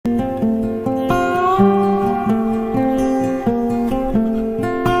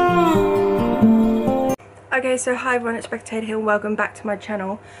so hi everyone, it's Spectator here and welcome back to my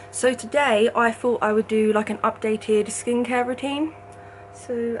channel. So today I thought I would do like an updated skincare routine.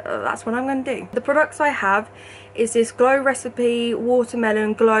 So that's what I'm going to do. The products I have is this Glow Recipe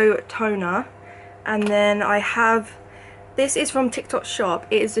Watermelon Glow Toner. And then I have, this is from TikTok Shop.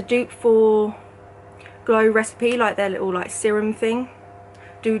 It is a dupe for Glow Recipe, like their little like serum thing.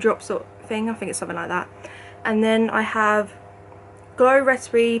 Dewdrop sort of thing, I think it's something like that. And then I have Glow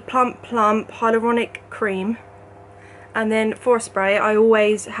Recipe Plump Hyaluronic Cream. And then for a spray, I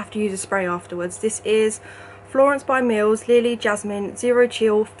always have to use a spray afterwards. This is Florence by Mills Lily Jasmine Zero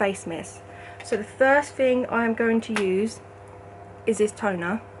Chill Face Mist. So the first thing I am going to use is this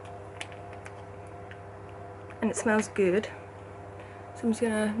toner. And it smells good. So I'm just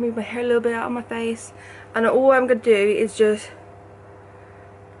going to move my hair a little bit out of my face. And all I'm going to do is just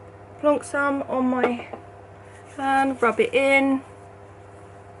plonk some on my hand, rub it in.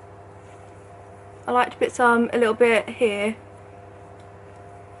 I like to put some a little bit here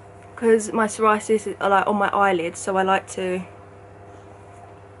because my psoriasis is like on my eyelids, so I like to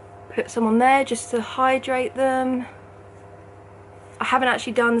put some on there just to hydrate them. I haven't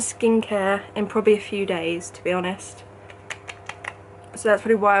actually done skincare in probably a few days, to be honest, so that's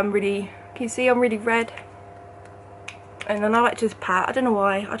probably why I'm really, can you see I'm really red? And then I like to just pat, I don't know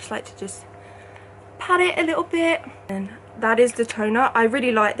why, I just like to just pat it a little bit. And that is the toner. I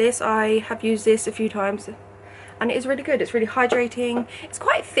really like this. I have used this a few times and it is really good. It's really hydrating. It's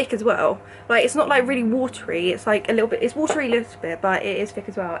quite thick as well. Like, it's not like really watery. It's like a little bit, it's watery a little bit, but it is thick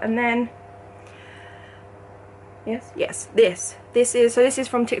as well. And then yes, this is, so this is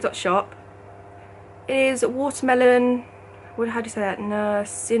from TikTok Shop. It is watermelon, how do you say that?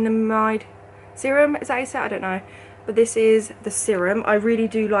 Niacinamide serum, is that how you say it? I don't know. But this is the serum. I really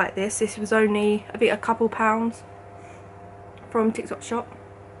do like this. This was only, I think, a couple pounds from TikTok Shop.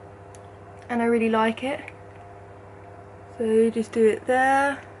 And I really like it. So just do it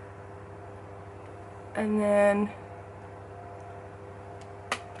there. And then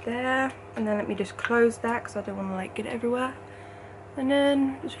there. And then let me just close that because I don't want to like get it everywhere. And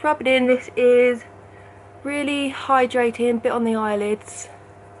then just rub it in. This is really hydrating, bit on the eyelids.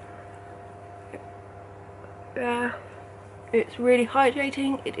 Yeah, it's really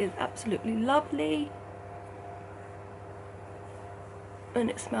hydrating. It is absolutely lovely. And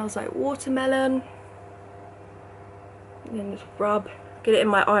it smells like watermelon. And then just rub, get it in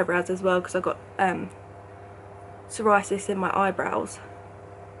my eyebrows as well because I've got psoriasis in my eyebrows.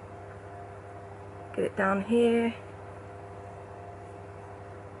 Get it down here.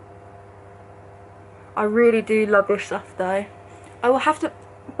 I really do love this stuff though. I will have to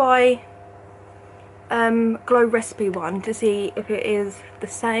buy Glow Recipe one to see if it is the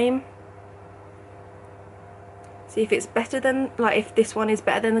same. See if it's better than, like if this one is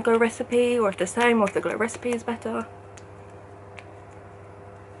better than the Glow Recipe, or if the same, or if the Glow Recipe is better.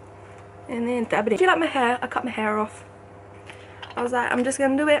 And then dab it in. Do you like my hair? I cut my hair off. I was like, I'm just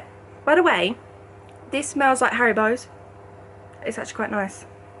gonna do it. By the way, this smells like Haribo's. It's actually quite nice.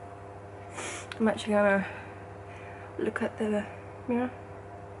 I'm actually gonna look at the mirror.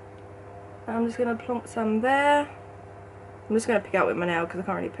 I'm just going to plonk some there. I'm just going to pick out with my nail because I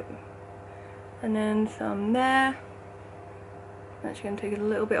can't really pick them. And then some there. I'm actually going to take a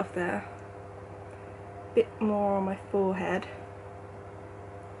little bit off there. A bit more on my forehead.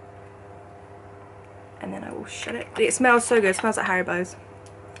 And then I will shut it. It smells so good. It smells like Haribo's.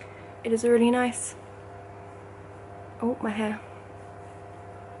 It is really nice. Oh, my hair.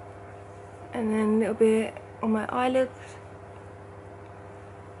 And then a little bit on my eyelids.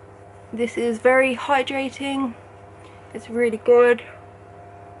 This is very hydrating. It's really good.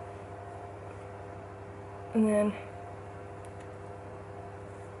 And then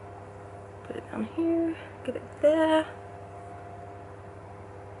put it down here, get it there.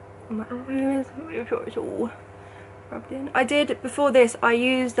 On my eyes, make sure it's all rubbed in. I did, before this, I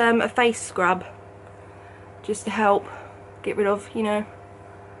used a face scrub just to help get rid of, you know,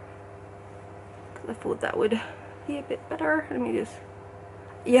 because I thought that would be a bit better. Let me just,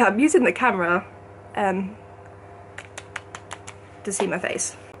 yeah, I'm using the camera to see my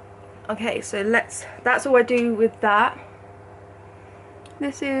face. Okay, so that's all I do with that.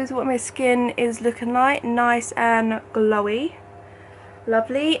 This is what my skin is looking like, nice and glowy.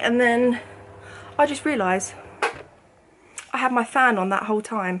 Lovely. And then I just realised I had my fan on that whole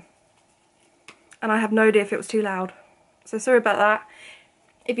time. And I have no idea if it was too loud. So sorry about that.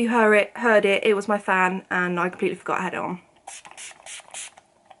 If you heard it, it was my fan and I completely forgot I had it on.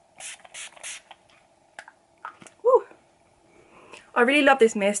 I really love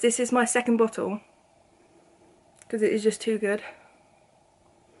this mist. This is my second bottle because it is just too good.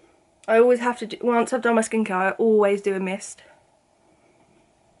 I always have to do, once I've done my skincare, I always do a mist.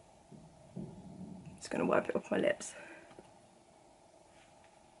 Just going to wipe it off my lips.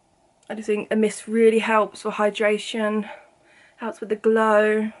 I just think a mist really helps for hydration, helps with the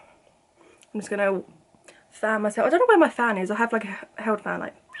glow. I'm just going to fan myself. I don't know where my fan is. I have like a held fan,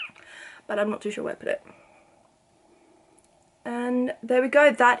 like, but I'm not too sure where to put it. And there we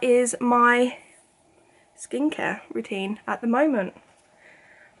go. That is my skincare routine at the moment.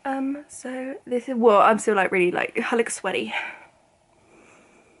 So this is, well, I'm still like really like, I look sweaty,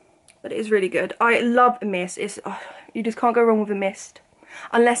 but it is really good. I love a mist. It's, you just can't go wrong with a mist,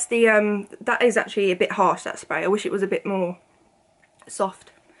 unless the that is actually a bit harsh, that spray. I wish it was a bit more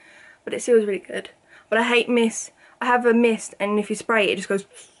soft, but it still is really good. But I hate mist. I have a mist, and if you spray it, it just goes,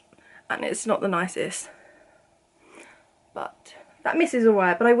 and it's not the nicest. But that mist is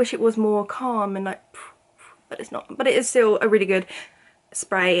alright, but I wish it was more calm and like, but it's not. But it is still a really good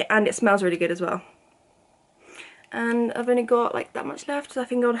spray, and it smells really good as well. And I've only got like that much left, so I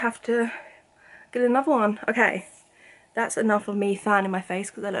think I'll have to get another one. Okay, that's enough of me fanning my face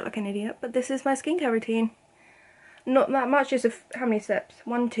because I look like an idiot. But this is my skincare routine. Not that much, just how many steps?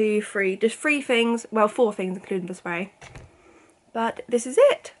 1, 2, 3, just 3 things, well 4 things including the spray. But this is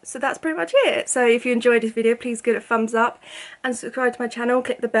it. So that's pretty much it. So if you enjoyed this video, please give it a thumbs up and subscribe to my channel.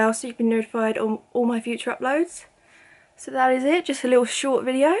 Click the bell so you can be notified on all my future uploads. So that is it. Just a little short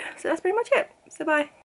video. So that's pretty much it. So bye.